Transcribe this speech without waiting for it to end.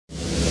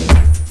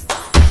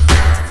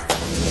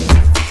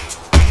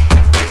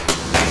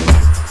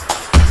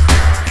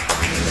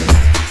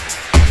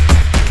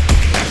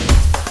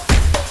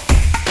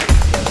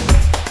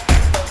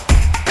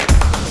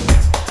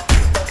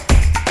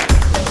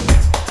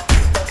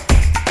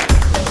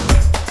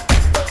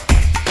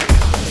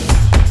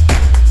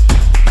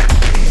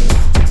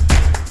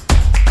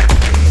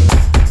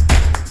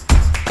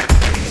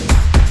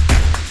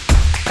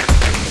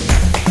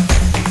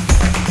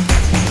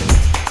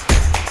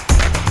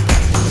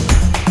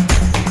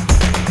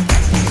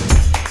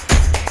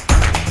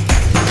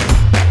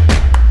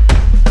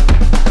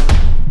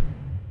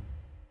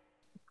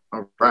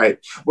right.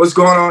 What's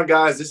going on,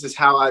 guys? This is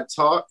How I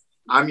Talk.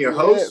 I'm your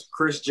Yes. host,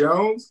 Chris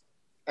Jones.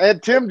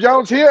 And Tim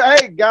Jones here.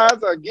 Hey,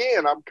 guys,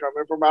 again, I'm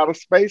coming from outer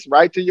space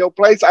right to your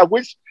place. I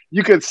wish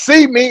you could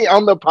see me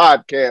on the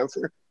podcast.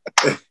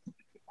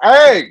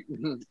 Hey,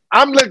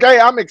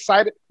 I'm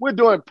excited. We're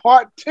doing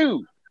part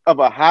 2 of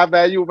a high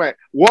value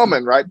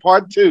woman, right?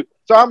 Part 2.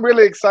 So I'm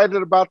really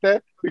excited about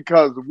that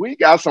because we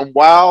got some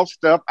wild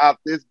stuff out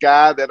this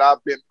guy that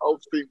I've been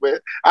hosting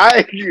with.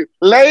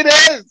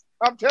 Ladies,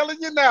 I'm telling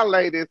you now,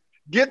 ladies,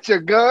 get your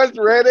guns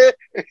ready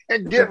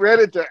and get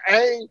ready to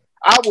aim.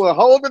 I will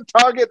hold the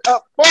target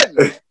up for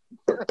you.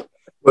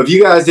 Well, if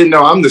you guys didn't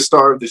know, I'm the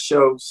star of the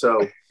show.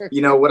 So,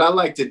 what I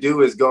like to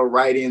do is go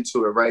right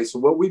into it, right? So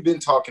what we've been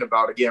talking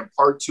about, again,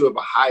 part 2 of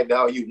a high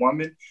value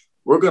woman,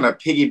 we're going to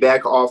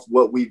piggyback off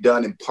what we've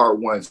done in part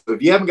 1. So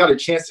if you haven't got a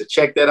chance to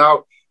check that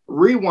out,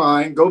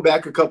 rewind, go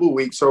back a couple of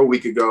weeks or a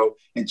week ago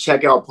and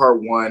check out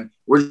part 1.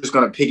 We're just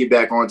going to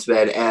piggyback onto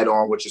that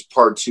add-on, which is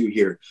part 2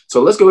 here.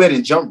 So let's go ahead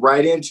and jump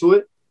right into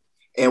it.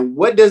 And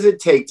what does it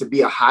take to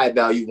be a high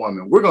value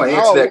woman? We're going to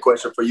answer that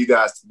question for you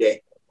guys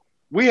today.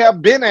 We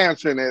have been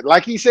answering it.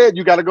 Like he said,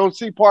 you got to go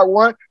see part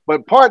 1,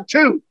 but part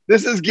 2,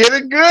 this is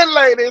getting good,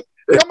 ladies.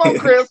 Come on,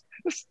 Chris.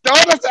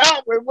 Start us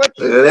out with what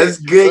you That's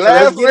good.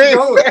 Let's get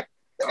going.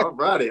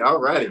 All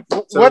righty.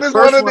 So what is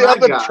one of the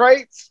other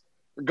traits?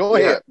 Go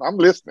ahead. I'm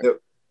listening.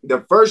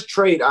 The first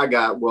trait I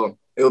got, well,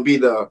 it'll be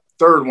the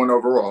third one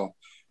overall,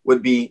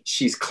 would be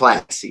she's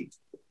classy.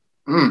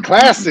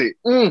 Classy.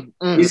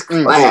 She's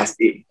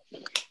classy.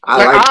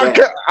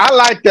 I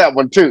like that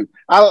one too.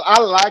 I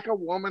like a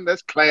woman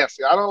that's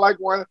classy. I don't like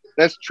one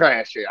that's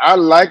trashy. I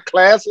like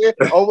classy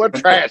over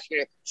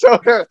trashy. So,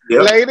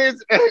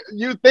 ladies,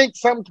 you think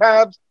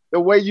sometimes the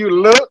way you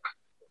look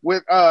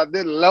with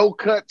the low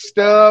cut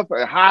stuff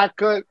and high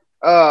cut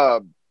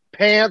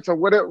pants or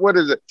what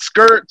is it,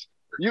 skirts,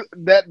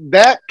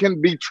 that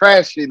can be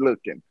trashy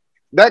looking.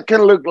 That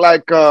can look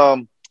like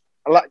I'm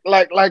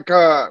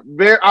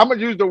gonna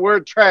use the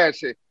word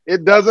trashy.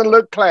 It doesn't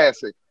look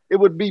classy. It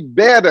would be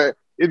better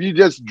if you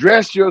just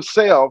dress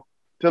yourself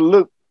to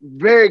look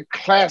very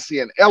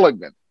classy and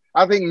elegant.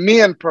 I think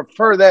men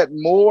prefer that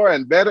more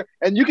and better.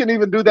 And you can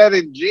even do that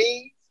in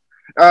jeans.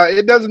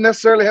 It doesn't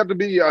necessarily have to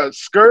be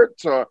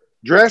skirts or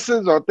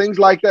dresses or things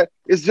like that.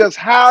 It's just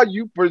how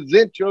you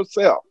present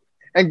yourself.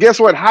 And guess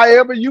what?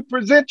 However you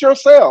present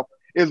yourself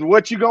is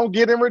what you're going to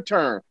get in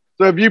return.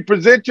 So if you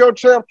present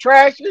yourself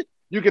trashy,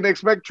 you can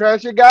expect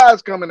trashy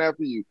guys coming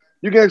after you.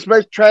 You can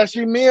expect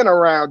trashy men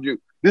around you.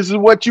 This is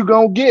what you're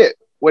going to get.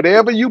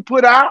 Whatever you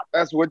put out,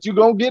 that's what you're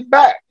going to get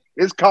back.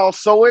 It's called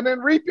sowing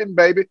and reaping,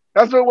 baby.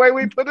 That's the way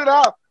we put it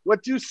out.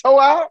 What you sow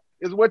out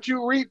is what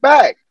you reap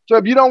back. So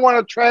if you don't want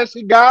a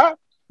trashy guy,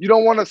 you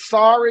don't want a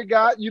sorry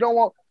guy, you don't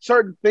want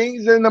certain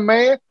things in the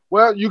man,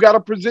 well, you got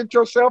to present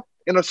yourself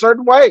in a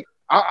certain way.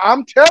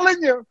 I'm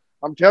telling you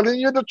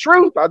the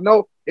truth. I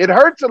know it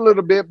hurts a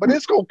little bit, but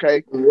it's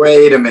okay.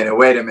 Wait a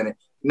minute.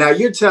 Now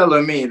you're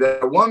telling me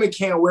that a woman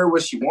can't wear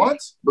what she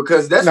wants?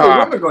 Because that's what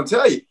women going to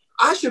tell you.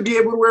 I should be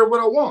able to wear what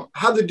I want.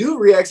 How the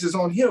dude reacts is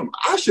on him.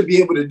 I should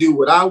be able to do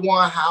what I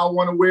want, how I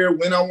want to wear it,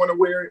 when I want to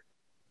wear it.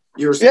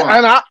 Your response.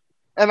 Yeah,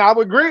 and I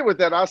would agree with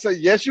that. I say,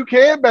 yes, you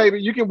can,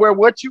 baby. You can wear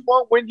what you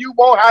want, when you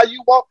want, how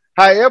you want,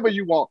 however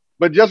you want.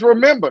 But just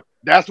remember,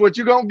 that's what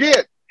you're gonna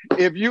get.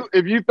 If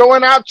you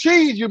throwing out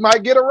cheese, you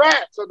might get a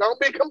rat. So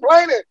don't be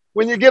complaining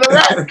when you get a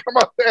rat come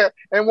up there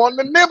and want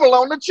to nibble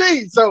on the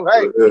cheese. So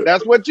hey,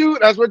 that's what you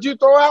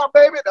throw out,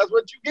 baby. That's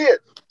what you get.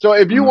 So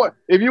if you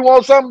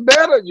want something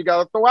better, you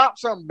gotta throw out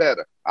something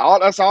better.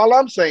 That's all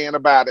I'm saying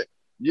about it.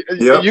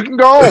 You can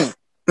go on.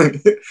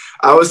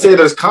 I would say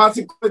there's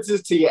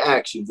consequences to your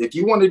actions. If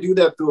you want to do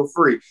that, feel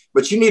free.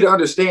 But you need to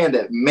understand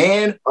that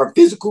men are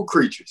physical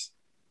creatures.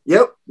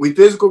 Yep, we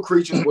physical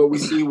creatures. What we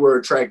see, we're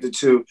attracted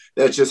to.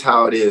 That's just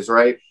how it is,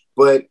 right?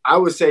 But I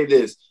would say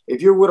this: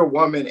 if you're with a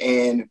woman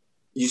and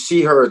you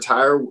see her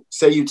attire,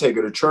 say you take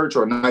her to church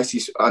or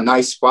a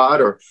nice spot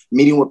or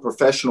meeting with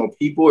professional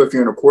people, if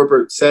you're in a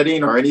corporate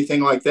setting or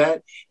anything like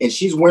that, and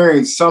she's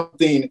wearing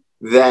something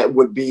that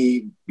would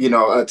be,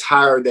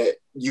 attire that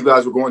you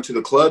guys were going to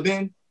the club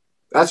in,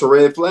 that's a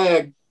red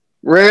flag.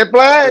 Red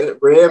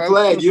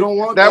flag. You don't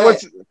want that. That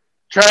was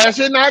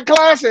trashy, not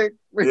classic.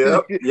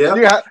 Yep.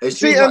 And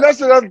that's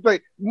the other thing.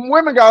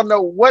 Women gotta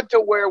know what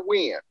to wear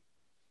when.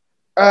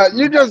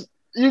 You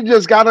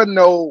just gotta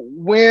know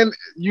when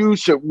you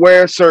should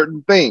wear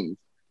certain things.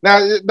 Now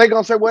they're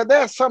gonna say, well,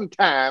 there's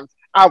sometimes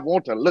I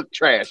want to look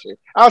trashy.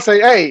 I'll say,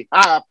 hey,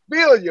 I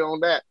feel you on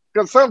that,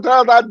 because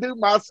sometimes I do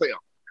myself.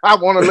 I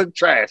want to look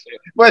trashy.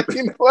 But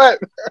you know what?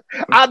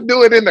 I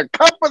do it in the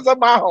comforts of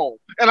my home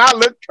and I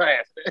look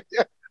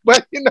trashy.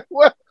 But you know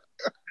what?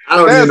 I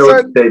don't even know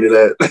what to say to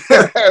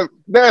that.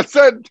 There's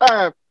certain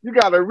times you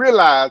got to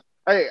realize,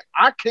 hey,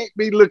 I can't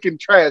be looking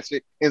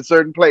trashy in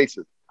certain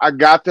places. I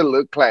got to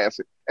look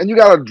classy. And you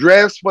got to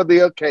dress for the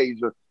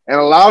occasion. And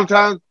a lot of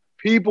times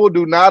people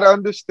do not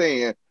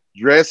understand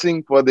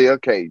dressing for the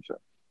occasion.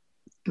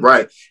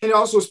 Right. And it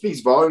also speaks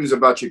volumes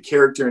about your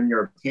character and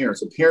your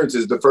appearance. Appearance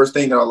is the first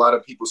thing that a lot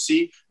of people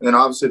see. And then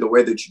obviously the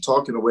way that you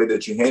talk and the way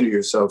that you handle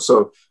yourself.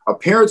 So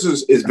appearance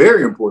is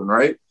very important,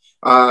 right?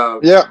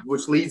 Yeah.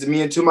 Which leads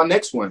me into my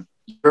next one.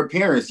 Your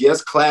appearance.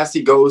 Yes,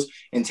 classy goes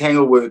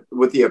entangled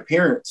with the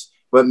appearance.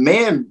 But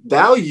man,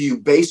 value you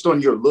based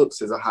on your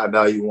looks as a high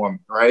value woman,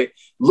 right?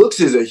 Looks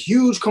is a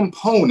huge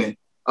component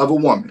of a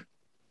woman.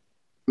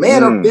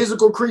 Man are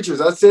physical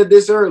creatures. I said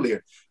this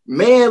earlier.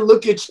 Man,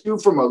 look at you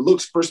from a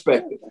looks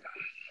perspective.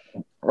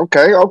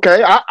 Okay.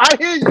 I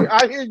hear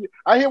you.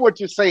 I hear what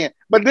you're saying.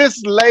 But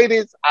this,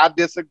 ladies, I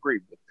disagree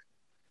with it.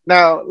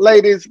 Now,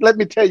 ladies, let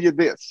me tell you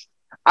this.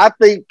 I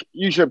think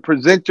you should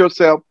present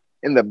yourself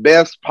in the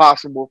best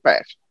possible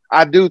fashion.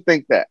 I do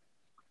think that.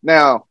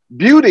 Now,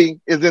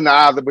 beauty is in the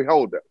eye of the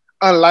beholder.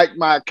 Unlike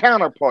my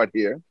counterpart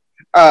here,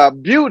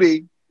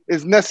 beauty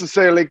is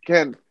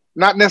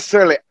not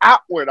necessarily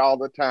outward all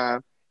the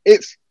time.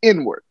 It's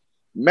inward.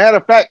 Matter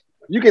of fact,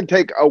 you can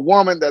take a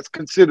woman that's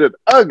considered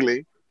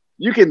ugly,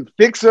 you can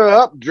fix her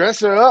up, dress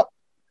her up,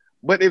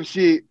 but if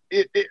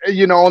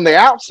on the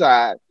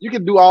outside, you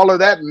can do all of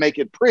that and make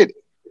it pretty.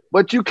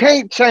 But you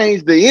can't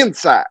change the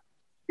inside.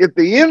 If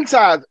the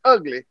inside's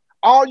ugly,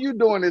 all you're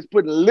doing is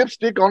putting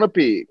lipstick on a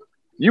pig.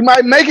 You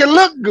might make it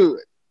look good,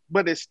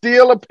 but it's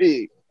still a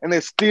pig and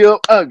it's still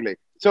ugly.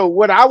 So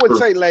what I would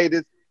say,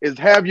 ladies, is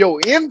have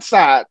your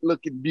inside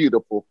looking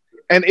beautiful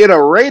and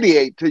it'll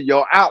radiate to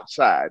your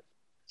outside.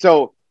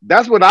 So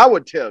that's what I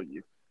would tell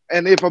you.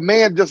 And if a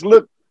man just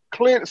look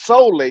clear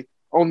solely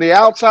on the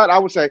outside, I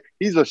would say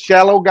he's a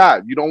shallow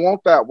guy. You don't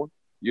want that one.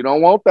 You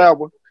don't want that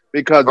one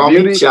because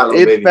beauty, shallow,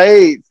 it baby.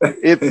 fades.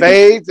 It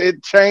fades.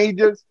 It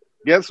changes.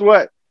 Guess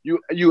what?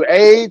 You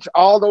age,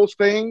 all those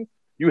things.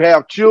 You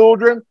have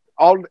children.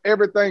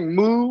 Everything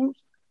moves.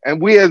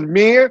 And we as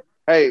men,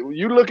 hey,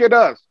 you look at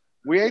us.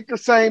 We ain't the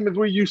same as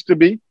we used to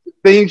be.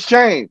 Things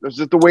change. That's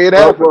just the way it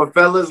happens. Well,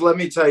 fellas, let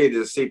me tell you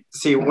this.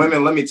 See,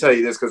 women, let me tell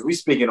you this because we're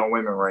speaking on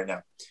women right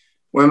now.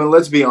 Women,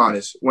 let's be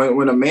honest.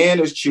 When a man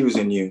is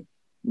choosing you,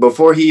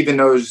 before he even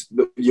knows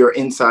your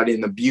inside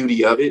and the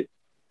beauty of it,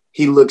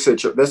 he looks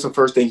at you. That's the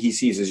first thing he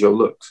sees is your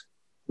looks.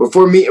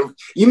 Before me,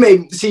 you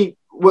may see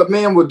what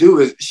man will do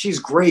is she's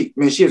great.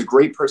 Man, she has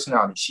great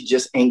personality. She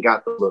just ain't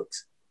got the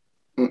looks.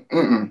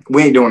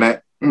 We ain't doing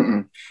that.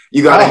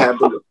 You got to have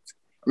the looks.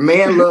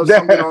 Man loves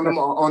something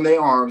on their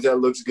arms that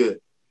looks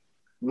good.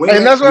 Women,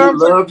 and that's what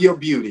love your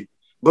beauty.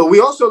 But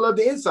we also love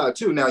the inside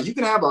too. Now, you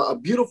can have a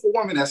beautiful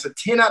woman that's a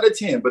 10 out of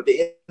 10, but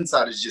the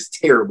inside is just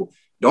terrible.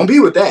 Don't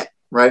be with that,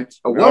 right?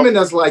 A woman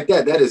that's like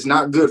that is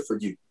not good for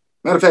you.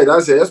 Matter of fact,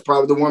 I say that's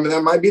probably the woman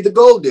that might be the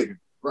gold digger,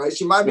 right?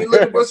 She might be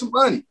looking for some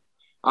money.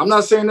 I'm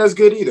not saying that's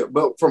good either.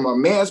 But from a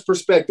man's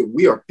perspective,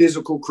 we are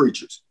physical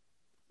creatures.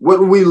 What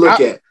do we look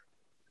at?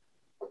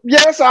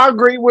 Yes, I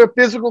agree. We're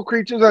physical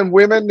creatures and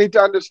women need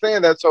to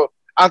understand that. So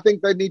I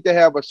think they need to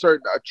have a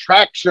certain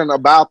attraction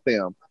about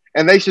them.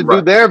 And they should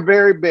do their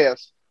very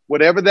best,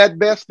 whatever that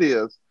best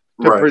is,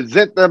 to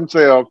present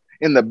themselves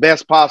in the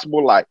best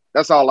possible light.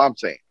 That's all I'm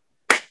saying.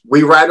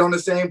 We right on the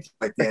same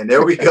point then.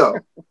 There we go.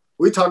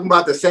 We're talking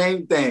about the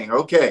same thing.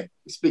 Okay.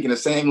 We're speaking the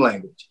same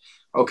language.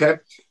 Okay.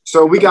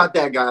 So we got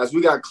that, guys.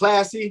 We got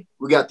classy.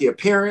 We got the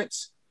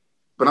appearance.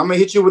 But I'm going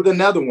to hit you with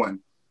another one.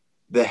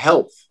 The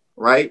health,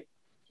 right?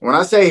 When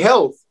I say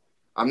health,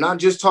 I'm not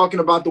just talking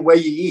about the way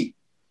you eat.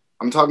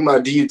 I'm talking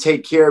about, do you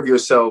take care of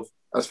yourself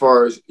as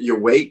far as your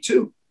weight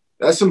too?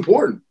 That's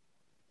important.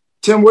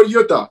 Tim, what are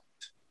your thoughts?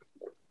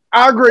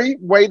 I agree.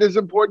 Weight is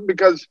important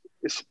because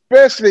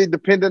especially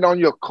depending on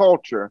your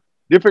culture,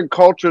 different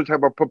cultures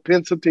have a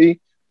propensity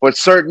for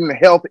certain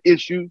health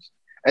issues.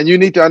 And you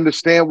need to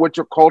understand what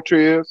your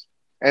culture is.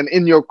 And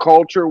in your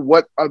culture,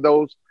 what are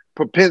those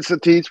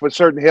propensities for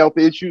certain health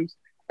issues?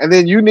 And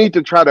then you need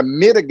to try to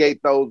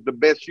mitigate those the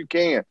best you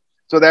can.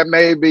 So that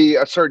may be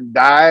a certain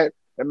diet.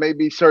 There may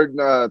be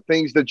certain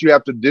things that you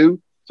have to do.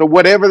 So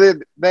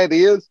whatever that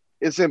is,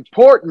 it's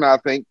important, I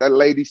think, that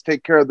ladies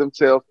take care of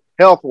themselves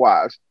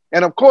health-wise.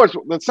 And, of course,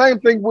 the same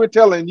thing we're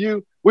telling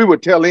you, we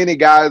would tell any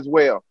guy as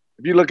well.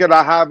 If you look at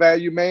our High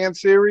Value Man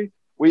series,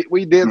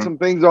 we did some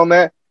things on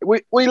that.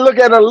 We look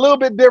at it a little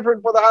bit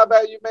different for the High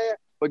Value Man,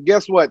 but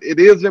guess what? It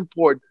is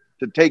important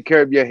to take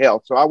care of your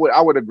health. So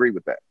I would agree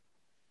with that.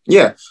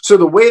 Yeah. So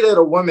the way that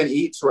a woman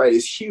eats, right,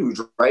 is huge,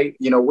 right?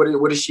 You know,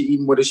 what is she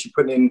eating? What is she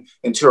putting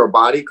into her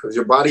body? Because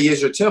your body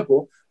is your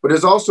temple. But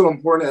it's also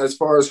important as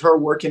far as her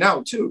working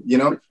out too, you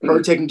know,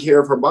 her taking care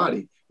of her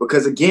body.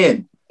 Because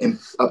again,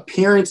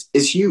 appearance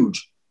is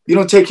huge. You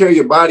don't take care of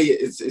your body,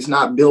 it's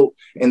not built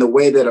in the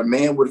way that a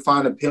man would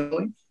find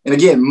appealing. And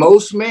again,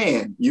 most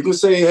men, you can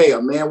say, hey,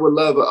 a man would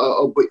love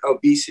a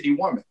obesity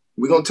woman.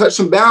 We're going to touch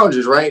some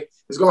boundaries, right?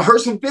 It's going to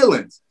hurt some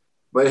feelings.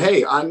 But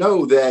hey, I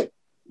know that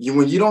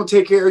when you don't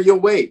take care of your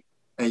weight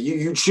and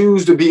you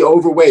choose to be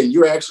overweight,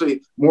 you're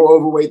actually more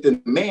overweight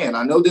than a man.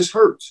 I know this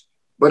hurts.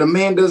 But a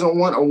man doesn't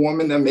want a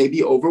woman that may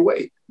be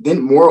overweight,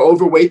 then more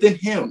overweight than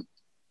him.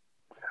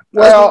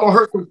 Well, gonna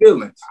hurt some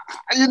feelings.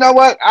 You know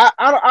what?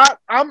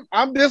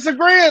 I'm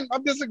disagreeing.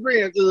 I'm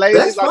disagreeing,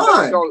 ladies. That's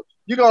fine.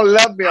 You're gonna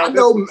love me I on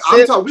know. this.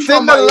 I'm talking. We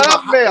Send talking the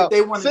about love mail.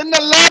 they want. Send the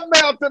love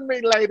mail to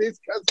me, ladies,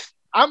 because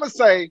I'm gonna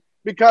say,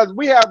 because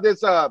we have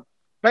this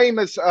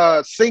famous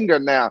singer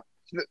now.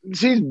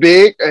 She's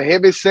big, a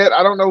heavy set.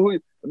 I don't know who.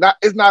 Not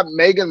it's not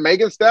Megan.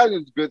 Megan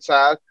Stallion's good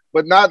size,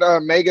 but not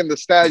Megan the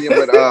Stallion.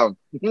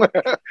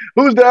 But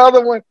who's the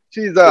other one?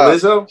 She's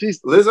Lizzo.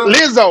 She's Lizzo.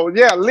 Lizzo.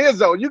 Yeah,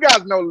 Lizzo. You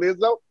guys know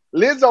Lizzo.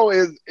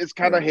 Lizzo is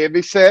kind of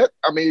heavy set.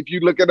 I mean, if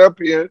you look it up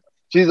here,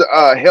 she's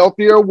a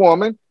healthier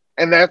woman,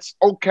 and that's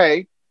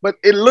okay. But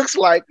it looks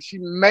like she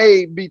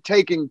may be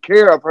taking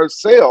care of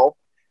herself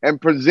and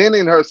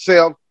presenting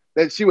herself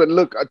that she would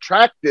look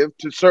attractive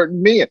to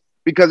certain men,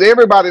 because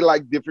everybody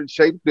like different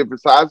shapes,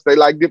 different sizes. They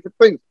like different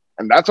things,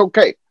 and that's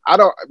okay. I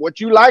don't. What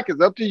you like is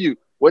up to you.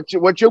 What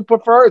you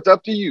prefer is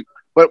up to you.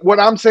 But what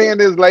I'm saying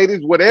is,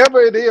 ladies,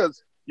 whatever it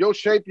is, your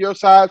shape, your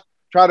size,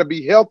 try to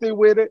be healthy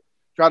with it.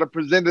 Try to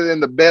present it in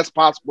the best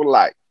possible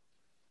light.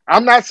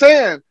 I'm not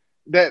saying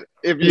that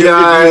if you're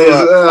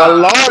a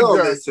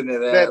larger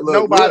that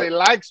nobody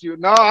likes you.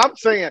 No, I'm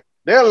saying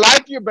they'll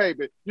like you,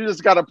 baby. You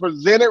just got to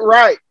present it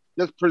right.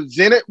 Just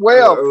present it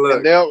well,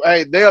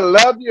 and they'll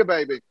love you,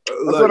 baby.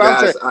 That's what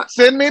I'm saying.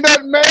 Send me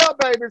that mail,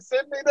 baby.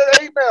 Send me the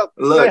email.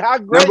 Look, say how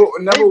great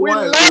number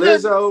one,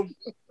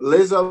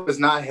 Lizzo is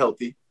not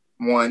healthy.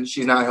 One,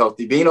 she's not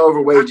healthy. Being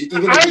overweight,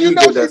 even how do you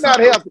know she's not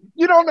healthy?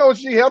 You don't know if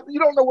she's healthy. You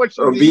don't know what she's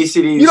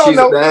obesity. You don't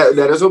know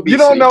that is obesity. You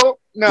don't know.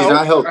 No, she's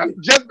not healthy.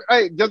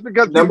 Just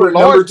because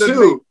number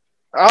two.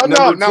 Oh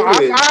no,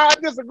 I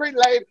disagree,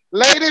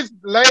 ladies.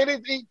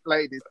 Ladies eat,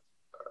 ladies.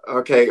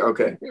 Okay.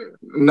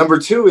 Number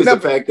two is the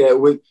fact that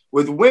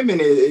with women,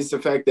 it's the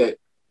fact that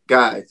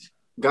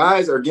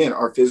guys again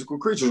are physical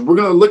creatures. We're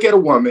gonna look at a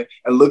woman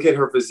and look at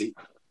her physique,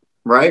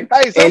 right?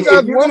 Hey,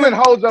 sometimes women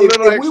holds a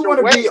little extra weight. If we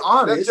want to be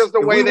honest, that's just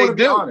the way they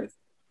do.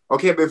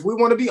 Okay, but if we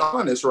want to be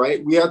honest,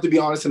 right, we have to be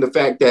honest in the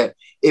fact that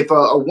if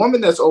a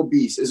woman that's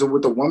obese is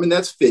with a woman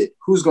that's fit,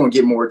 who's gonna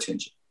get more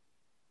attention?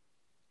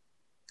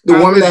 The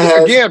woman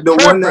that has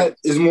one that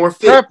is more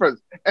fit.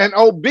 Preference. And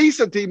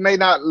obesity may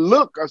not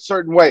look a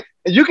certain way.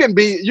 And you can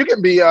be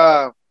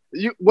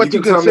what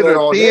you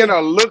consider thin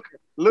or look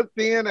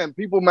thin, and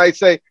people may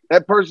say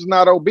that person's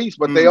not obese,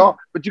 but they are.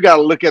 But you got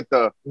to look at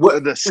the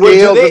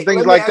scales and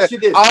things like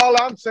that. All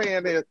I'm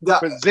saying is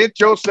present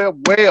yourself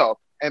well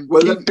and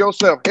keep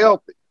yourself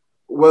healthy.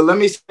 Well, let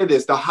me say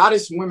this: the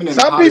hottest women and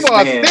some people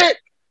are thick.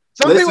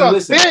 Some people are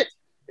thick.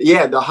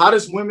 Yeah, the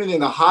hottest women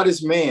and the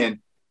hottest man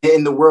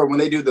in the world, when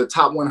they do the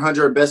top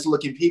 100 best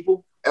looking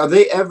people, are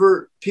they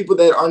ever people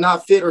that are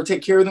not fit or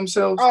take care of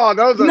themselves? Oh,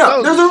 those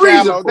are there's a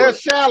reason. They're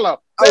shallow.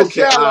 They're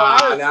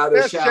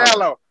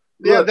shallow.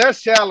 Yeah, they're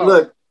shallow.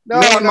 Look,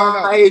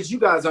 my age, you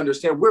guys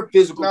understand we're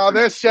physical. No,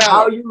 they're shallow.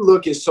 How you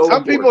look is so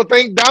important. Some people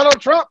think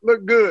Donald Trump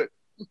look good.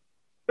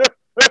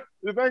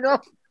 You think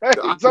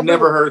I've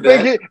never heard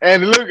that.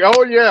 And look,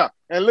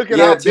 and look at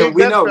how big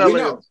that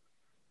fella is.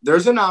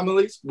 There's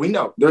anomalies. We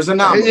know there's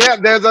anomalies. Yeah,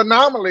 there's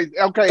anomalies.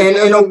 Okay,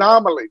 there's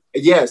anomalies.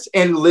 Yes,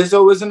 and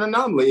Lizzo is an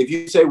anomaly. If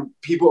you say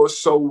people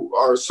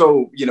are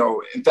so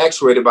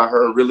infatuated by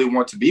her and really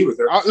want to be with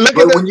her, look at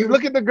the girl. When you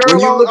look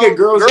at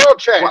girls, girl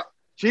chat,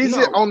 she's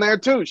on there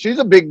too. She's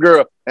a big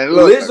girl, and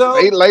look,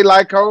 Lizzo, they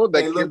like her.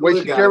 They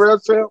way she carry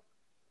herself.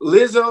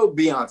 Lizzo,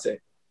 Beyonce.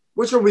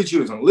 Which are we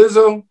choosing?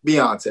 Lizzo,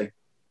 Beyonce.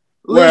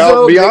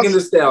 Lizzo, Megan Thee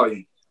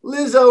Stallion.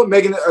 Lizzo,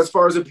 Megan, as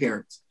far as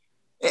appearance.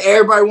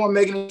 Everybody wants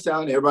Megan Thee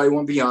Stallion. Everybody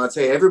wants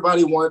Beyonce.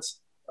 Everybody wants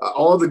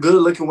all the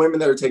good-looking women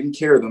that are taking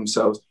care of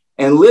themselves.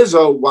 And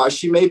Lizzo, while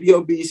she may be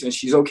obese and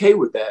she's okay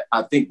with that,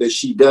 I think that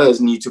she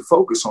does need to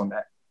focus on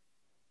that.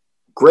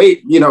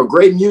 Great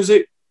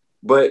music,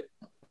 but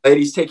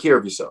ladies, take care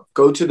of yourself.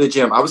 Go to the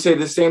gym. I would say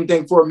the same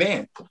thing for a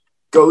man.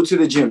 Go to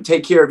the gym.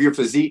 Take care of your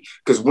physique,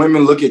 because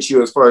women look at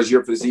you as far as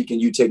your physique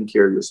and you taking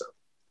care of yourself.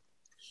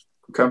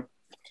 Okay.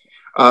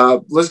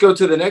 Let's go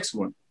to the next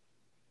one.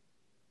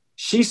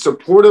 She's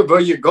supportive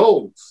of your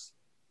goals.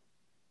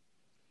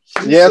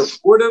 She's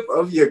supportive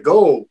of your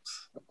goals.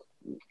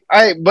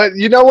 Hey, but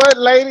you know what,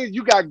 ladies?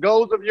 You got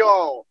goals of your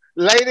own.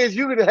 Ladies,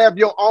 you can have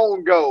your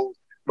own goals.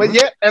 But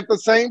yet, at the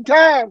same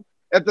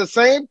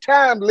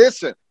time,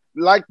 listen,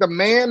 like the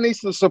man needs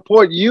to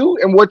support you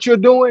and what you're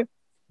doing,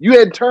 you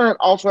in turn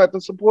also have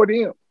to support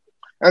him.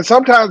 And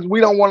sometimes we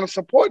don't want to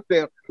support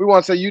them. We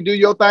want to say, you do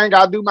your thing,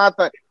 I'll do my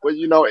thing. But,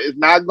 it's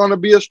not going to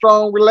be a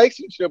strong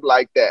relationship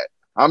like that.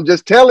 I'm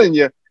just telling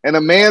you. And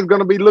a man's going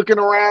to be looking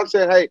around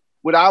saying, hey,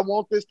 would I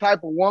want this type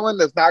of woman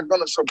that's not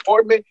going to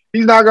support me?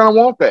 He's not going to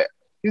want that.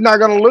 He's not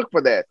going to look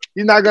for that.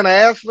 He's not going to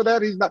ask for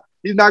that.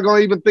 He's not going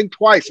to even think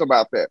twice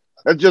about that.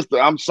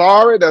 I'm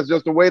sorry. That's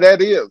just the way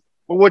that is.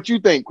 But what you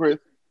think, Chris?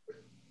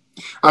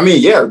 I mean,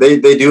 yeah, they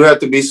do have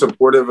to be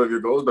supportive of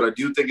your goals, but I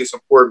do think it's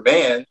important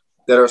men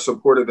that are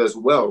supportive as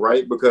well,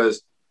 right?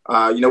 Because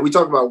we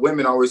talk about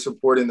women always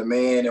supporting the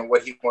man and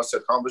what he wants to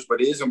accomplish, but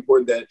it is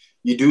important that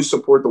you do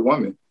support the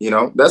woman.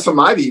 That's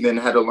something I've even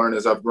had to learn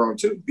as I've grown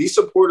too. Be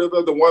supportive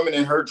of the woman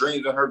and her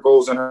dreams and her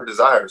goals and her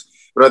desires.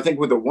 But I think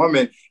with a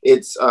woman,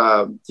 it's,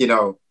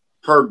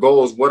 her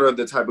goals. What are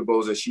the type of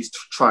goals that she's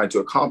trying to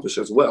accomplish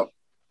as well?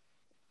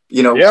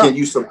 You know, Yeah. can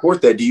you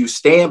support that? Do you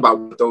stand by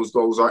what those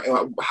goals are?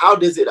 And how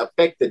does it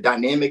affect the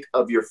dynamic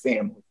of your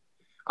family?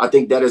 I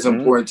think that is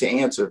important to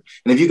answer.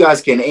 And if you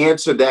guys can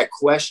answer that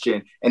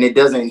question and it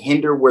doesn't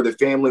hinder where the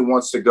family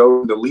wants to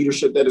go, the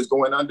leadership that is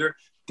going under,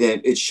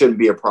 then it shouldn't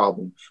be a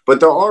problem. But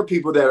there are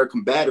people that are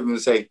combative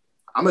and say,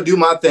 I'm going to do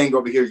my thing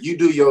over here. You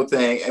do your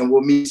thing, and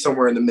we'll meet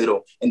somewhere in the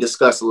middle and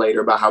discuss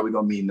later about how we're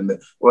going to meet in the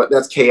middle. Well,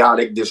 that's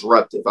chaotic,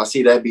 disruptive. I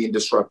see that being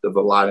disruptive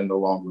a lot in the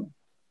long run.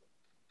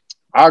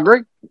 I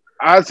agree.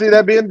 I see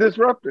that being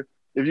disruptive.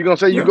 If you're going to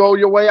say you go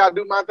your way, I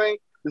do my thing,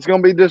 it's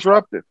going to be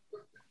disruptive.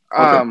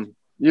 Okay.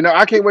 You know,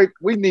 I can't wait.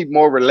 We need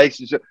more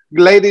relationships.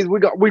 Ladies,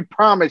 we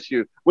promise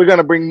you, we're going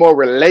to bring more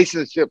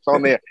relationships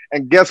on there.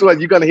 And guess what?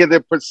 You're going to hear their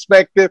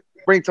perspective.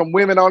 Bring some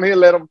women on here.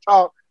 Let them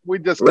talk. We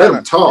just let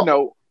them talk. You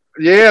know,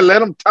 let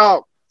them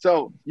talk.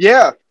 So,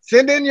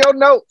 send in your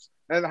notes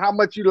and how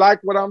much you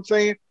like what I'm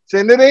saying.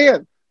 Send it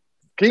in.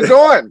 Keep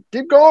going.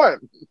 Keep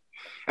going.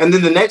 And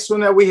then the next one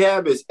that we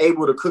have is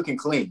able to cook and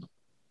clean.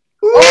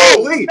 Oh,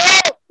 no, ladies,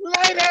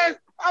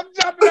 I'm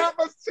jumping out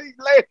my seat,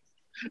 ladies.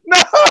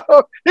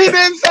 No, he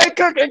didn't say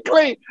cook and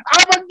clean.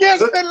 I'm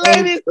against it,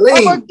 ladies.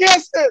 I'm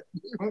against it.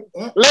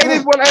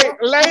 Ladies,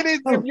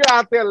 ladies, if you're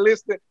out there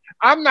listening,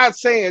 I'm not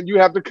saying you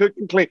have to cook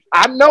and clean.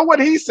 I know what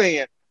he's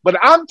saying, but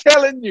I'm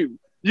telling you,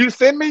 you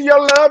send me your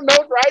love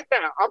note right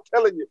now. I'm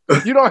telling you,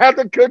 you don't have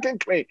to cook and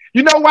clean.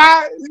 You know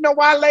why? You know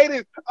why,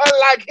 ladies?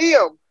 Unlike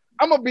him,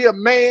 I'm going to be a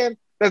man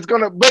that's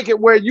going to make it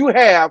where you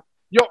have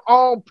your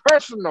own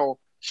personal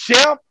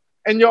chef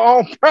and your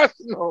own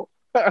personal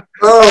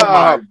oh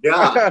my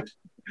God.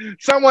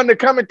 Someone to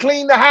come and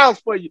clean the house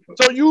for you,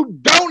 so you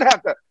don't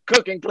have to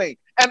cook and clean.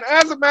 And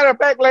as a matter of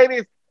fact,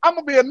 ladies, I'm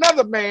gonna be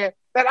another man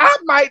that I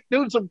might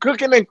do some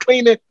cooking and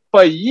cleaning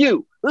for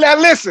you. Now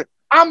listen,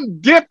 I'm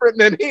different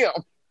than him.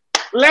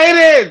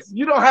 Ladies,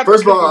 you don't have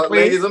First to cook of all, and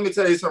clean. ladies, let me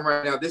tell you something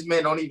right now. This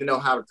man don't even know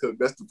how to cook.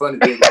 That's the funny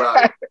thing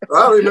about it. I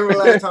don't remember the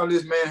last time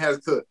this man has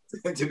cooked.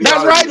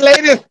 That's right,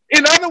 ladies.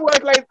 In other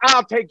words, ladies,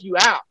 I'll take you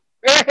out.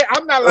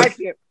 I'm not like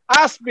him.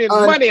 I'll spend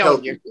money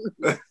on you.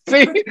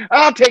 See,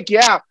 I'll take you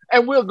out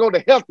and we'll go to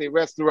healthy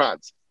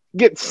restaurants,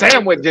 get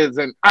sandwiches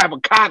and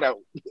avocado.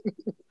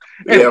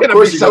 Yeah, of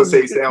course you're going to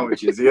say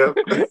sandwiches, yeah.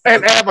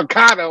 And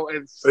avocado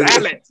and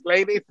salads,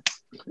 ladies.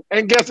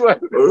 And guess what?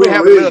 We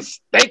have a little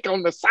steak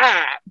on the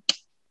side.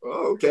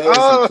 Oh, okay.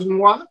 Some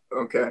quinoa?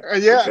 Okay.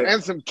 Okay.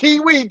 And some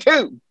kiwi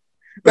too.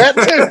 That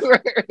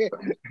too.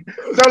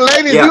 So,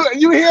 ladies,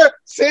 you hear,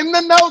 send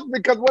the notes,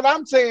 because what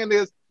I'm saying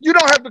is you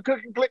don't have to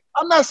cook and clean.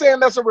 I'm not saying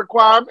that's a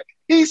requirement.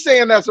 He's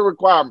saying that's a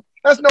requirement.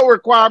 That's no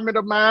requirement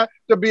of mine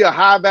to be a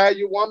high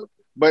value woman,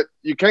 but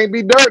you can't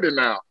be dirty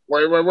now.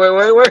 Wait,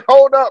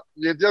 hold up.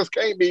 You just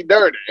can't be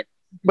dirty.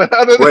 But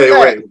other than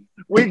that,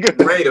 we good.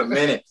 Wait a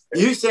minute.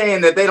 You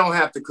saying that they don't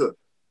have to cook?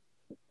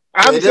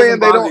 I'm saying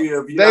they don't.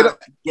 You if you're not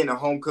getting a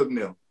home cooked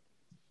meal.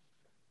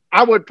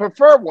 I would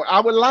prefer one.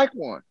 I would like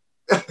one.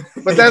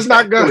 But that's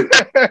not good.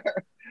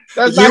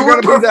 That's not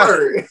going to be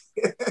that.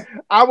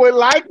 I would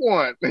like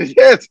one.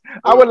 Yes,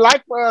 I would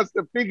like for us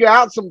to figure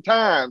out some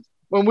times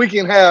when we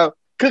can have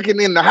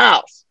cooking in the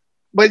house.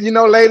 But, you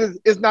know, ladies,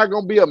 it's not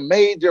going to be a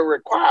major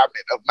requirement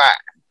of mine.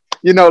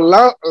 You know,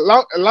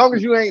 as long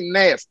as you ain't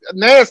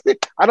nasty.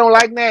 I don't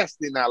like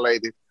nasty now,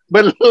 ladies.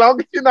 But as long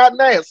as you're not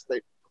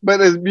nasty.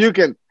 But if you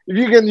can,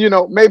 you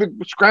know, maybe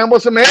scramble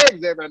some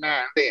eggs every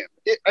now and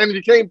then. And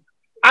you can't.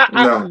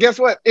 Guess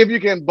what? If you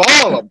can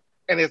boil them,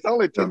 and it's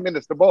only 10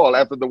 minutes to boil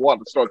after the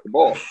water starts to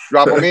boil.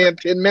 Drop them in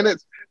 10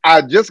 minutes.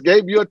 I just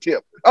gave you a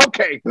tip.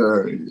 Okay.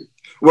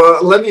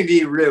 Well, let me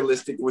be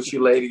realistic with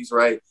you ladies,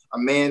 right? A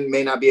man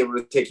may not be able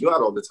to take you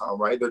out all the time,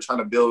 right? They're trying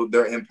to build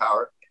their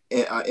empire,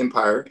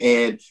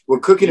 and we're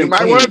cooking and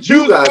cleaning.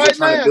 You guys are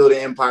trying to build an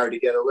empire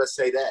together. Let's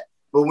say that.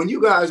 But when you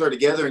guys are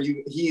together and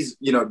he's,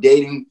 you know,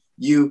 dating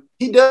you,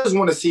 he does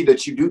want to see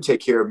that you do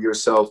take care of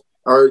yourself,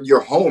 or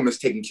your home is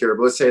taken care of.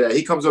 Let's say that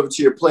he comes over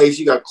to your place,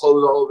 you got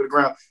clothes all over the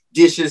ground,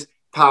 dishes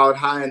piled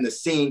high in the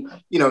sink,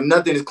 you know,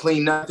 nothing is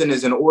clean, nothing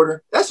is in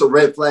order. That's a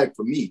red flag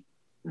for me.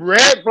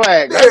 Red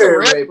flag. That's a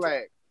red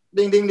flag.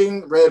 Ding, ding,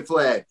 ding, red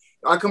flag.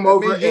 I come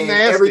over and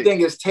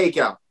everything is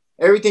takeout.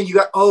 Everything you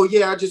got, oh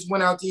yeah, I just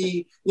went out to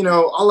eat. You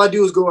know, all I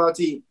do is go out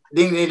to eat.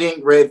 Ding, ding,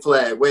 ding, red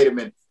flag. Wait a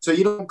minute. So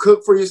you don't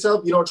cook for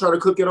yourself? You don't try to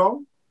cook at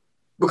all?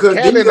 Because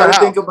then you got to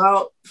think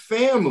about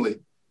family.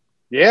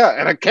 Yeah,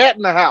 and a cat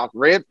in the house.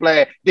 Red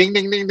flag. Ding,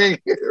 ding, ding, ding.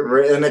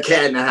 And a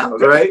cat in the house,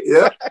 right?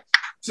 Yeah.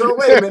 So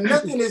wait a minute,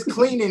 nothing is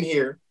clean in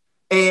here.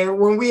 And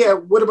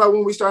what about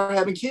when we start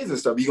having kids and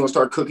stuff? You gonna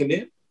start cooking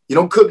then? You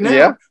don't cook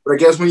now, but I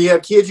guess when you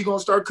have kids, you're gonna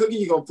start cooking.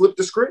 You're gonna flip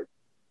the script.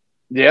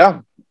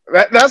 Yeah,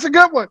 that's a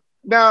good one.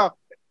 Now,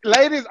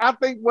 ladies, I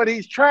think what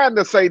he's trying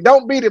to say,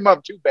 don't beat him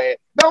up too bad.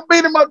 Don't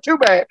beat him up too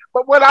bad.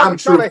 But what I'm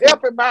trying to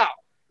help him out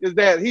is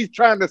that he's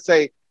trying to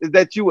say is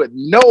that you would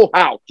know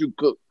how to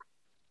cook.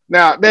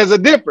 Now, there's a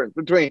difference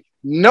between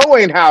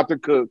knowing how to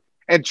cook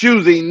and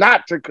choosing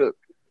not to cook.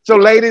 So,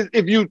 ladies,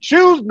 if you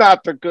choose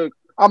not to cook,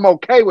 I'm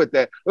okay with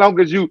that, as long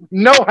as you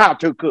know how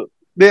to cook.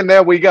 Then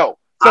there we go.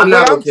 So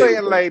what I'm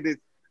saying, ladies,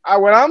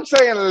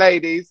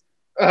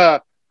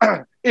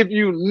 If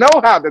you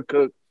know how to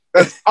cook,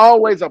 that's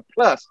always a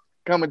plus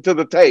coming to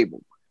the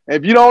table.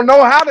 If you don't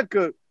know how to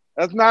cook,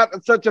 that's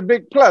not such a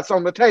big plus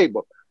on the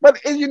table. But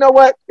you know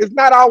what? It's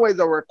not always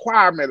a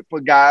requirement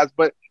for guys.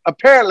 But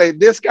apparently,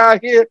 this guy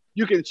here,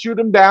 you can shoot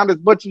him down as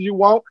much as you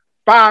want,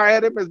 fire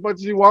at him as much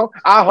as you want.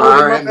 I'll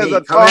hold him up as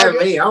a target. Come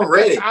at me. I'm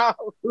ready.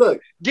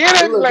 Look, get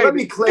him, let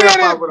me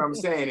clarify what I'm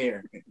saying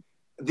here.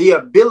 The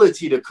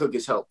ability to cook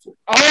is helpful.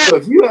 So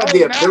if you have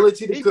the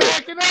ability to cook,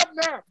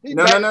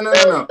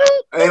 no.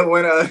 And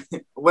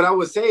what I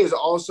would say is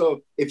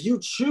also, if you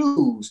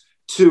choose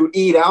to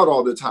eat out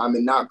all the time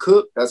and not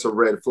cook, that's a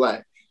red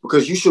flag,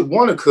 because you should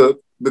want to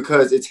cook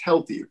because it's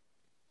healthier.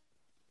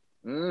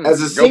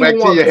 As a single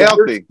woman, if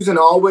you're choosing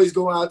to always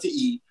go out to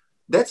eat,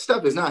 that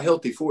stuff is not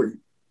healthy for you.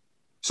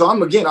 So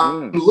I'm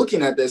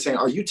looking at that saying,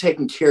 are you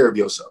taking care of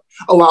yourself?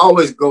 Oh, I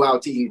always go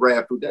out to eat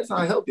grab food. That's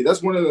not healthy.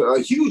 That's one of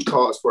a huge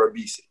cause for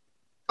obesity.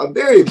 A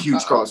very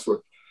huge cause for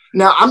it.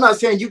 Now, I'm not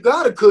saying you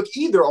got to cook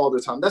either all the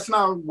time. That's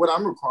not what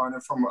I'm requiring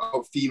from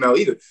a female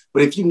either.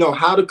 But if you know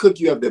how to cook,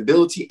 you have the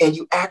ability, and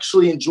you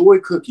actually enjoy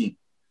cooking,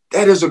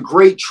 that is a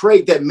great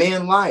trait that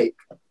men like.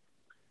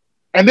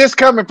 And this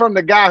coming from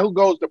the guy who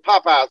goes to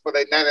Popeyes for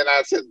their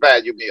 99-cent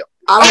value meal.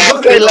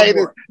 I don't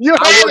ladies. You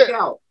work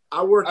out.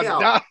 I work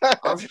out.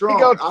 I'm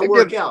strong. I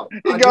work out.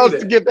 He goes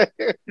to get that.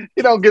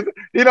 He don't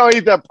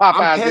eat that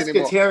Popeyes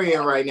anymore. I'm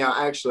pescatarian right now,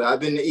 actually. I've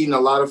been eating a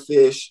lot of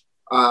fish,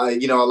 a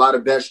lot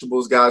of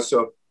vegetables, guys.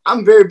 So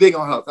I'm very big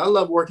on health. I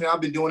love working out.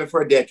 I've been doing it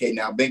for a decade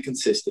now. I've been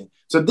consistent.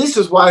 So this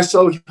is why it's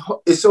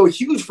so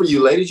huge for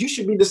you, ladies. You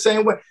should be the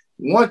same way.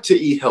 Want to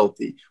eat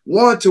healthy,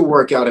 want to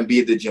work out and be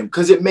at the gym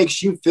because it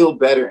makes you feel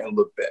better and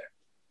look better.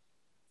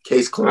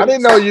 Case closed. I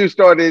didn't know you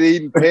started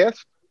eating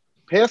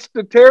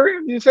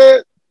pescatarian, you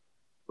said?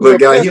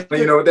 Look, guys,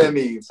 you know what that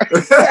means.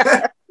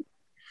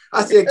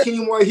 I said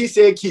quinoa, he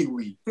said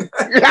kiwi. But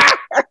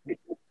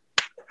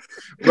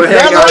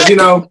hey, guys,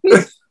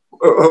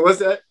 what's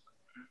that?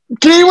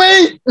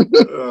 Kiwi!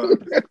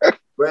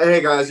 But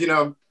hey, guys,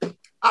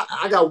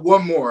 I got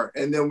one more,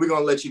 and then we're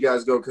going to let you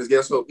guys go, because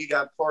guess what? We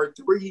got part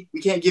 3.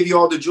 We can't give you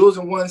all the jewels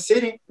in one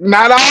sitting.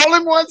 Not all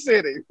in one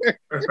sitting.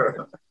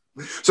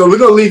 So we're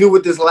going to leave you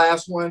with this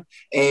last one,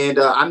 and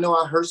I know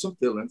I hurt some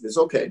feelings. It's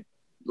okay.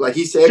 Like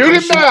he said, shoot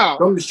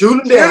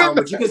him down,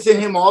 but you can send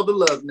him all the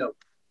love note.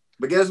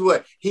 But guess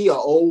what? He an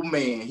old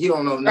man. He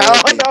don't know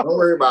nothing. Don't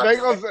worry about it.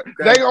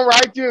 They're going to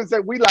write you and say,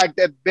 we like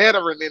that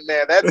veteran in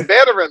there. That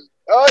veteran.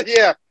 Oh,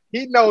 yeah.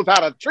 He knows how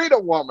to treat a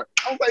woman.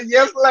 I'm like,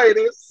 yes,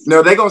 ladies.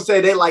 No, they're going to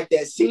say they like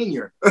that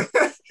senior.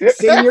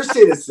 Senior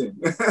citizen.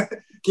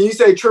 Can you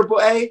say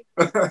AAA?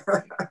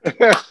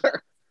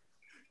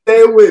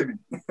 Stay with me.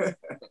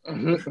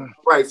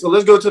 Right. So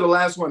let's go to the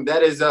last one.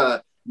 That is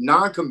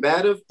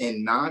non-combative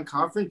and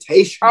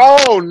non-confrontational.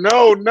 Oh,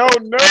 no.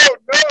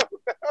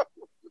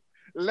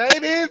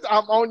 Ladies,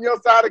 I'm on your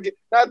side again.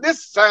 Now,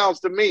 this sounds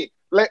to me,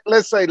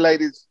 let's say,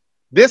 ladies,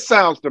 this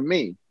sounds to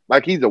me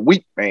like he's a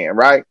weak man,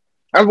 right?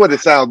 That's what it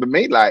sounds to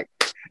me like.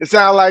 It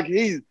sounds like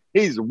he's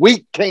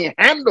weak, can't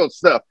handle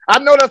stuff. I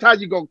know that's how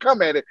you're going to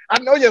come at it. I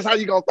know that's how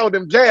you're going to throw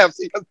them jabs.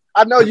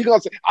 I know you're going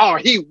to say, oh,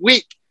 he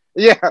weak.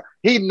 Yeah,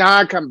 he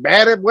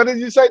non-combative. What did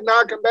you say?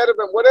 Non-combative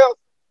and what else?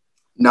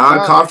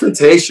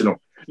 Non-confrontational.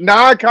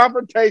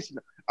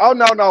 Non-confrontational. Oh,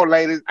 no,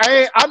 ladies.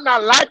 I'm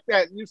not like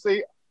that. You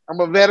see, I'm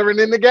a veteran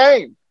in the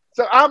game.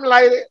 So I'm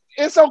like,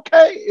 it's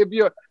okay if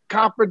you're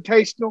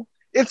confrontational.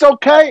 It's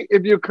okay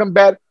if you're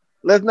combative.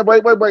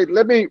 Wait.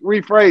 Let me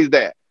rephrase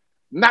that.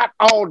 Not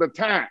all the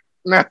time.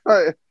 Now,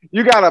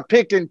 you got to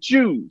pick and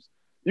choose.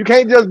 You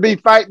can't just be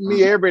fighting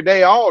me every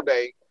day, all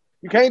day.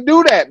 You can't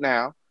do that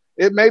now.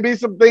 It may be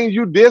some things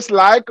you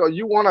dislike or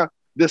you want to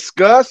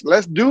discuss.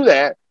 Let's do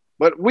that.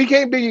 But we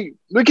can't be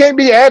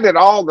at it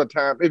all the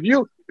time. If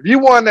you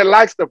one that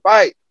likes to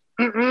fight,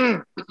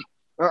 some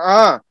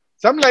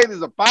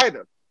ladies are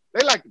fighters.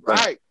 They like to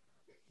fight.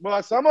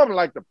 Well, some of them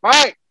like to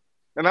fight.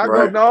 And I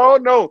go,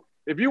 no.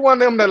 If you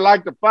one of them that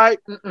like to fight,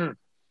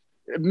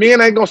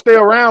 men ain't gonna stay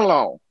around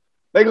long.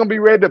 They're gonna be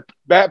ready to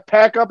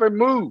pack up and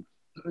move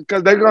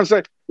because they're gonna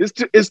say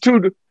it's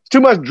too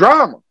much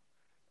drama.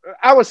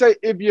 I would say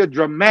if you're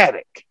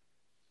dramatic,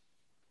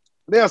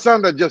 there are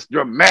some that are just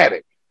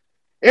dramatic.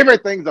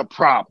 Everything's a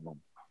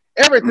problem.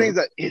 Everything's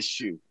an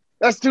issue.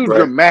 That's too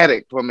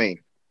dramatic for me.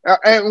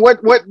 And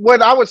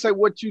what I would say,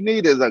 what you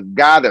need is a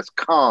guy that's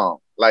calm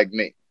like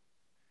me,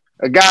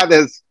 a guy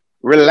that's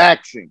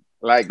relaxing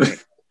like me.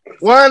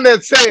 One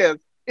that says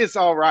it's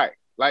all right,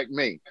 like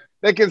me.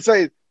 They can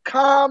say,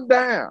 calm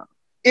down.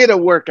 It'll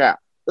work out,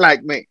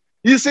 like me.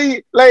 You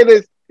see,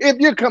 ladies, if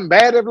you're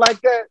combative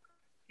like that,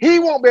 he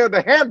won't be able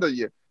to handle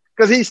you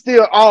because he's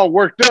still all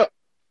worked up.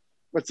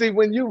 But see,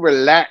 when you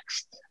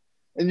relaxed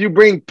and you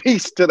bring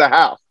peace to the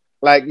house,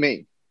 like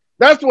me,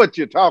 that's what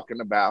you're talking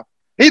about.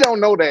 He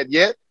don't know that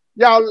yet.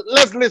 Y'all,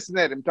 let's listen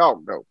at him talk,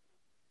 though.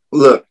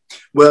 Look,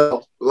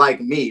 well, like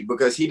me,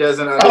 because he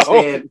doesn't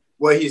understand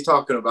what he's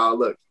talking about.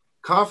 Look.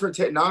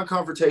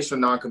 Non-confrontational,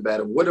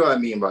 non-combative. What do I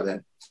mean by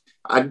that?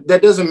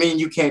 That doesn't mean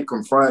you can't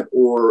confront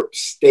or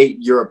state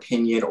your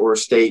opinion or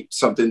state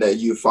something that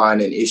you find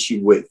an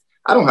issue with.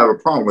 I don't have a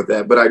problem with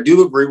that. But I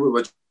do agree with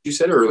what you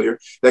said earlier,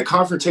 that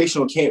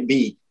confrontational can't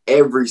be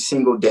every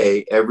single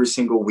day, every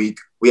single week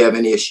we have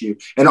an issue.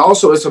 And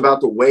also it's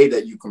about the way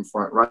that you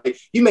confront, right?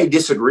 You may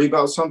disagree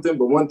about something,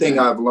 but one thing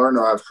I've learned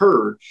or I've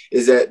heard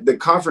is that the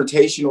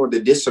confrontation or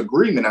the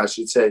disagreement, I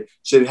should say,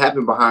 should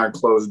happen behind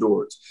closed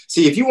doors.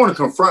 See, if you want to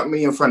confront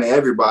me in front of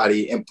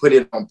everybody and put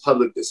it on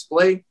public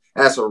display,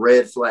 that's a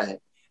red flag.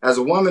 As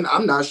a woman,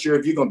 I'm not sure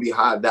if you're going to be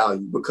high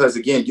value because,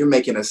 again, you're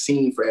making a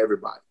scene for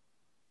everybody.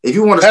 If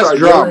you want to start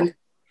yelling,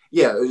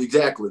 yeah,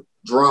 exactly.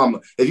 Drama.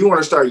 If you want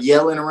to start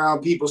yelling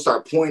around people,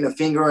 start pointing a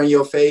finger in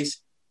your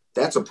face,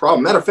 that's a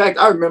problem. Matter of fact,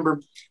 I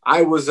remember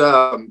I was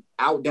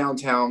out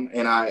downtown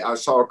and I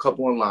saw a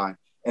couple in line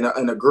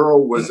and a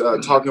girl was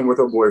talking with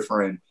her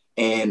boyfriend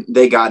and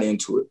they got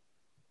into it.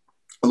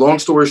 Long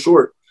story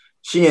short,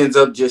 she ends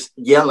up just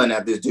yelling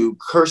at this dude,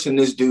 cursing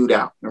this dude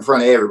out in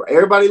front of everybody.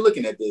 Everybody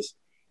looking at this.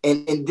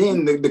 And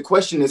then the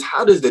question is,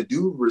 how does the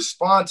dude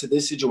respond to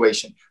this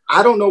situation?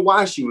 I don't know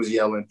why she was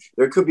yelling.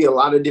 There could be a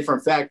lot of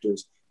different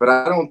factors, but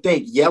I don't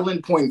think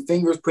yelling, pointing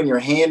fingers, putting your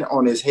hand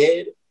on his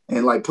head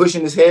and like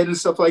pushing his head and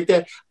stuff like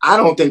that, I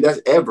don't think that's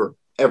ever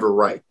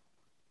right.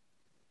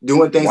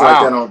 Doing things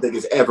like that, I don't think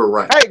it's ever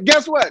right. Hey,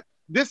 guess what?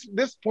 This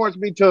points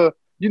me to,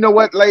 you know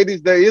what,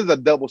 ladies, there is a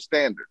double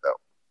standard,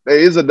 though. There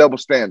is a double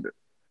standard.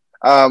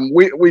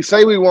 We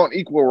say we want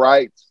equal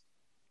rights.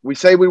 We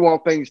say we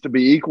want things to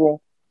be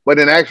equal. But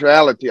in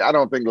actuality, I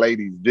don't think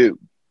ladies do,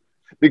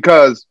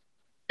 because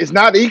it's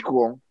not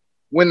equal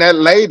when that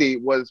lady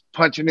was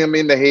punching him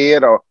in the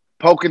head or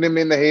poking him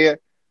in the head.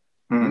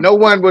 No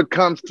one would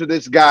come to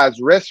this guy's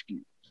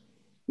rescue.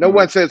 No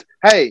one says,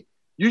 hey,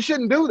 you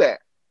shouldn't do that.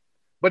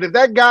 But if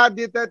that guy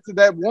did that to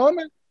that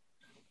woman,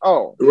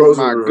 oh,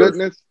 my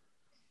goodness,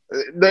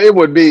 it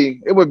would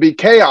be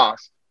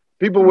chaos.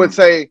 People would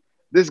say,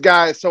 this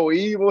guy is so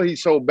evil.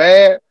 He's so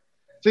bad.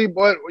 See,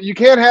 but you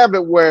can't have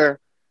it where,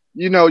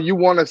 you know, you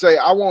want to say,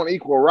 I want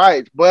equal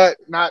rights, but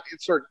not in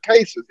certain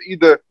cases.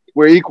 Either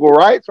we're equal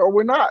rights or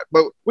we're not.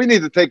 But we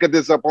need to take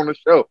this up on the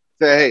show.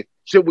 Say, hey,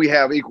 should we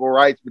have equal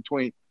rights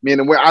between men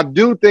and women? I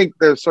do think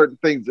there's certain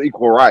things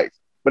equal rights,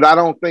 but I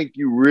don't think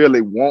you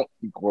really want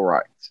equal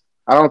rights.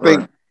 I don't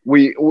think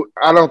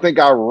I don't think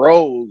our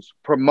roles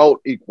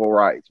promote equal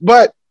rights.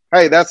 But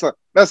hey, that's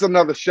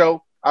another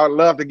show. I would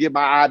love to get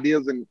my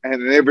ideas and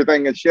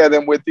everything and share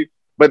them with you.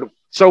 But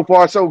so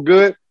far, so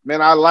good.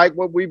 Man, I like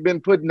what we've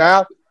been putting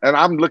out. And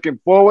I'm looking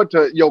forward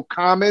to your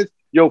comments,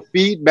 your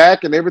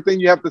feedback, and everything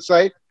you have to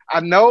say.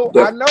 I know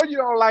you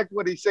don't like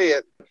what he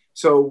said.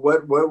 So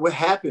what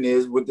happened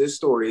is with this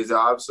story is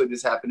obviously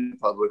this happened in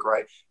public,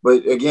 right?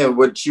 But again,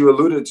 what you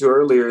alluded to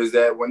earlier is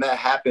that when that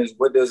happens,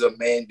 what does a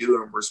man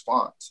do in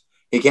response?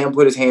 He can't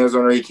put his hands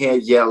on her. He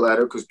can't yell at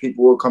her because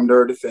people will come to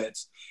her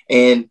defense.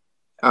 And,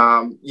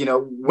 you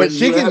know, when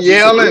she can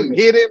yell and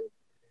hit him.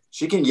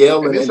 She can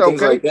yell and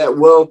things like that.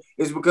 Well,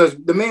 it's because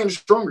the man is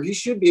stronger. He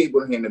should be able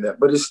to handle that,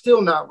 but it's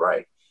still not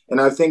right. And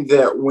I think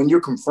that when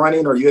you're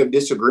confronting or you have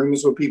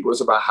disagreements with people,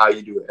 it's about how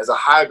you do it. As a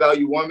high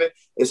value woman,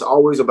 it's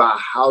always about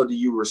how do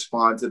you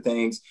respond to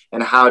things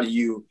and how do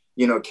you,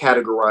 you know,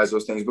 categorize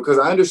those things? Because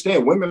I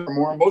understand women are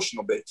more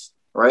emotional based,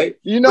 right?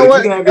 You know what?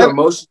 If you can have your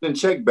emotions in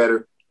check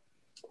better,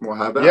 more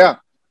high value. Yeah.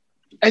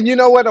 And you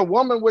know what a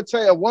woman would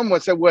say? A woman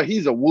would say, well,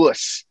 he's a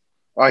wuss,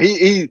 or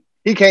he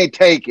can't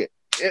take it.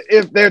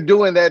 If they're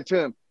doing that to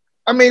him.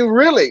 I mean,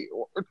 really,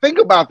 think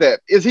about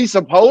that. Is he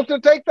supposed to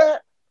take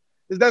that?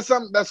 Is that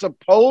something that's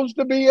supposed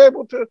to be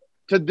able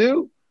to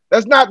do?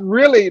 That's not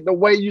really the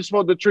way you're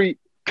supposed to treat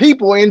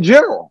people in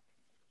general.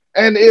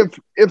 And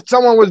if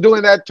someone was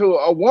doing that to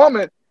a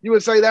woman, you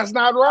would say that's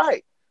not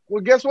right.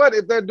 Well, guess what?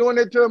 If they're doing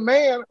it to a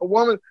man, a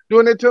woman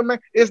doing it to a man,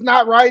 it's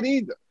not right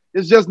either.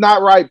 It's just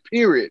not right,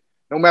 period,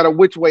 no matter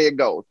which way it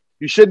goes.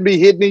 You shouldn't be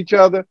hitting each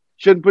other,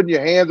 shouldn't put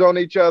your hands on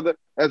each other.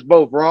 That's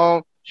both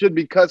wrong. Shouldn't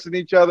be cussing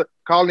each other,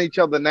 calling each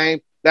other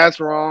names. That's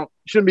wrong.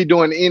 Shouldn't be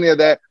doing any of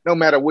that, no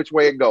matter which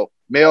way it goes,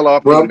 male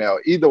or female,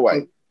 either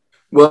way.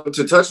 Well,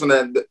 to touch on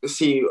that,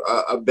 see,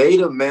 a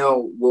beta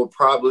male will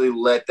probably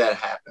let that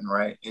happen,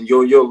 right? And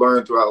you'll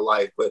learn throughout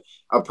life. But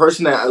a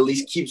person that at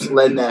least keeps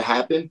letting that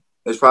happen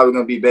is probably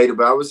going to be beta.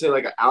 But I would say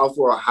like an alpha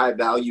or a high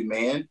value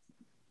man,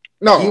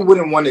 no, he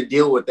wouldn't want to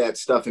deal with that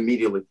stuff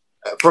immediately.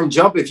 From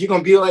jump, if you're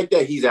going to be like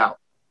that, he's out.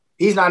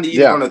 He's not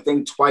even going to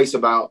think twice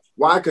about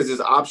why, because his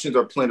options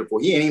are plentiful.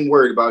 He ain't even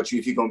worried about you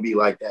if you're going to be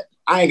like that.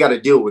 I ain't got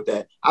to deal with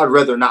that. I'd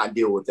rather not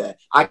deal with that.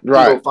 I can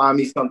go find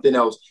me something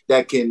else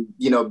that can,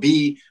 you know,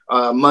 be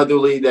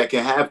motherly, that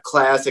can have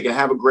class, that can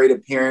have a great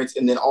appearance,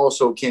 and then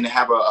also can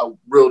have a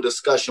real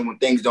discussion when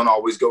things don't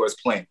always go as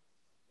planned.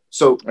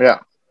 So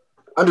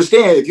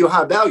understand, if you're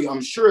high value,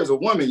 I'm sure as a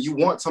woman, you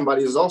want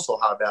somebody who's also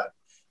high value.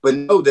 But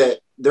know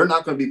that they're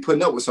not going to be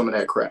putting up with some of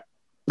that crap.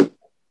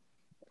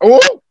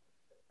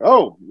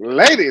 Oh,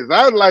 ladies,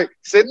 I was like,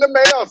 send the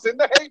mail, send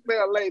the hate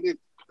mail, ladies.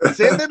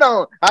 Send it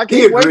on. I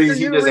can't wait till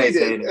you read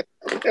it.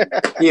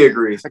 He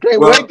agrees. I can't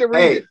wait to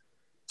read it.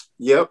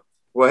 Yep.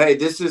 Well, hey,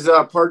 this is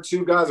part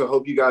 2, guys. I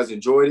hope you guys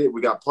enjoyed it.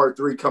 We got part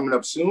 3 coming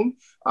up soon.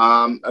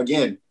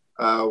 Again,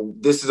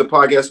 This is a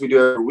podcast we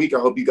do every week. I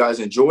hope you guys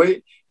enjoy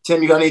it.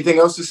 Tim, you got anything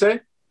else to say?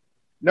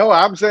 No,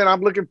 I'm saying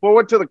I'm looking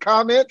forward to the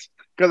comments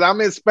because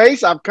I'm in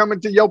space. I'm coming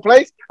to your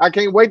place. I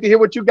can't wait to hear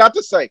what you got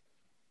to say.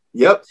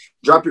 Yep.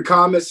 Drop your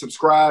comments,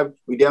 subscribe.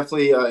 We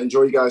definitely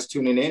enjoy you guys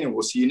tuning in, and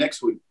we'll see you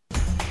next week.